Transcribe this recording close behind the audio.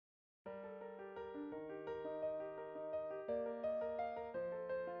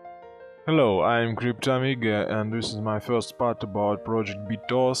Hello, I'm creang and this is my first part about project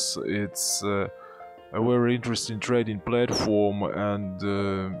BITOZZ. It's a very interesting trading platform and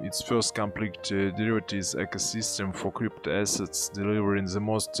its first complete derivatives ecosystem for crypto assets, delivering the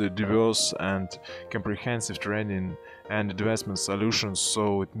most diverse and comprehensive trading and investment solutions.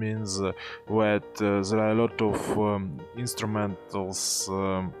 So it means that there are a lot of instrumentals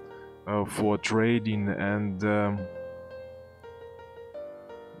for trading and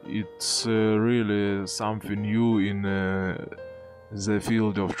it's really something new in the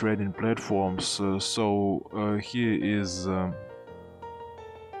field of trading platforms. Here is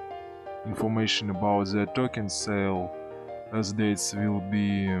information about the token sale. As dates will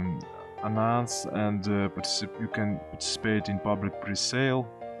be announced, and you can participate in public pre-sale.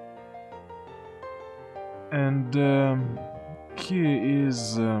 And here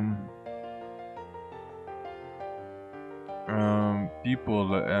is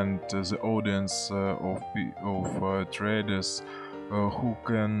people and the audience of traders who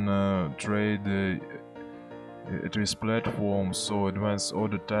can trade at this platform. So advanced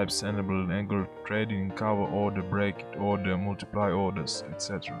order types enable angle trading, cover order, break order, multiply orders,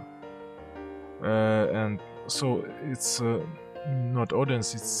 etc. And so it's not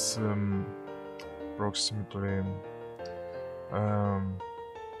audience, it's approximately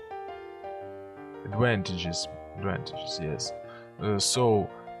advantages, yes.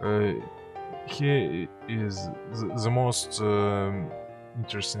 Here is the most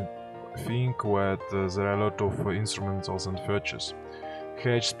interesting thing, that there are a lot of instrumentals and features.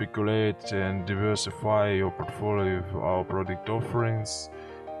 Hedge, speculate and diversify your portfolio with our product offerings.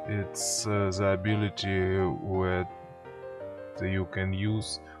 It's the ability that you can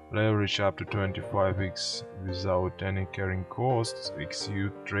use leverage up to 25x without any carrying costs,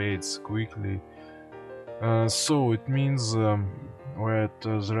 execute trades quickly. So it means that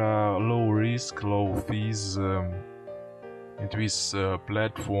there are low risk, low fees at this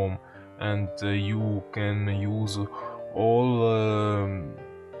platform, and you can use all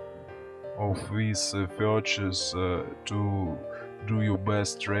of these features to do your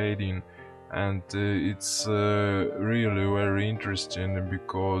best trading. And it's really very interesting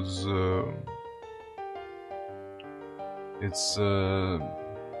because it's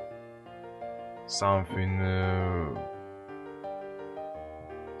something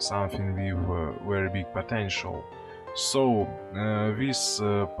with very big potential. So these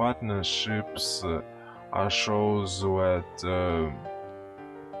partnerships shows that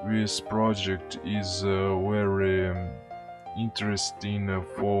this project is very interesting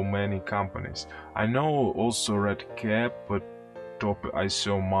for many companies. I know also Red Cap, top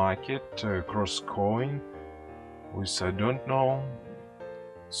ICO market, Crosscoin, which I don't know.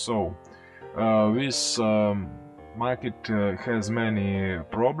 So this market has many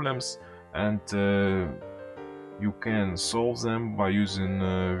problems, and you can solve them by using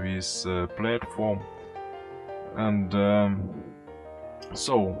this platform. And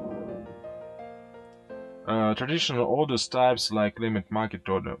traditional orders types like limit market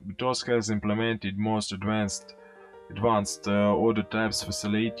order. BITOZZ has implemented most advanced order types,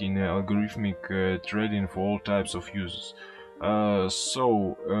 facilitating algorithmic trading for all types of users.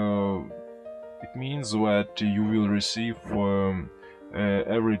 It means that you will receive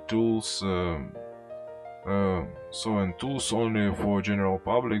every tools and tools only for general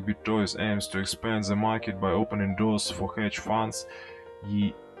public. BITOZZ aims to expand the market by opening doors for hedge funds,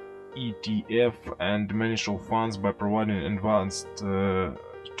 ETF and mutual funds by providing advanced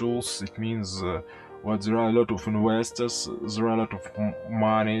tools. It means that there are a lot of investors, there are a lot of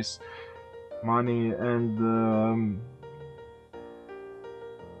money and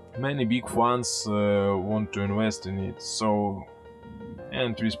many big funds want to invest in it,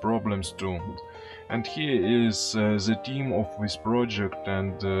 and with problems too. And here is the team of this project,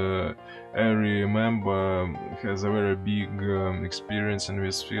 and every member has a very big experience in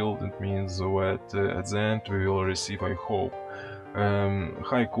this field. It means that at the end we will receive, I hope,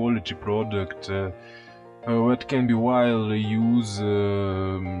 high quality product that can be widely used.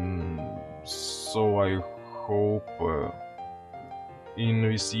 So I hope in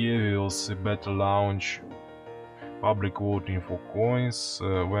this year we will see better launch, public voting for coins,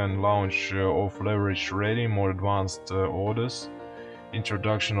 when launch of leverage trading, more advanced orders,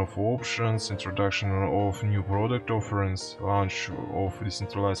 introduction of options, introduction of new product offerings, launch of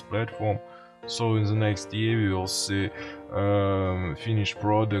decentralized platform. So in the next year we will see finished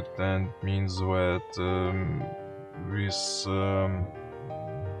product, and means that this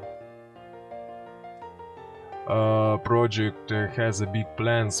project has a big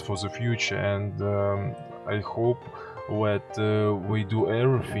plans for the future, and I hope that we do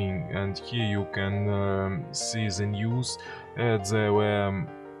everything, and here you can see the news. There were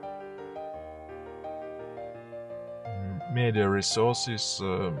media resources,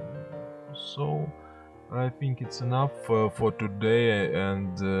 so I think it's enough for today,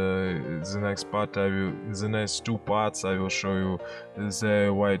 and the next part the next two parts I will show you the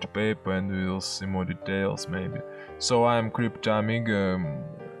white paper and we will see more details maybe. So I'm Crypto Amiga,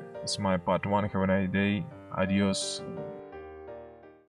 it's my part 1, have a nice day, adios.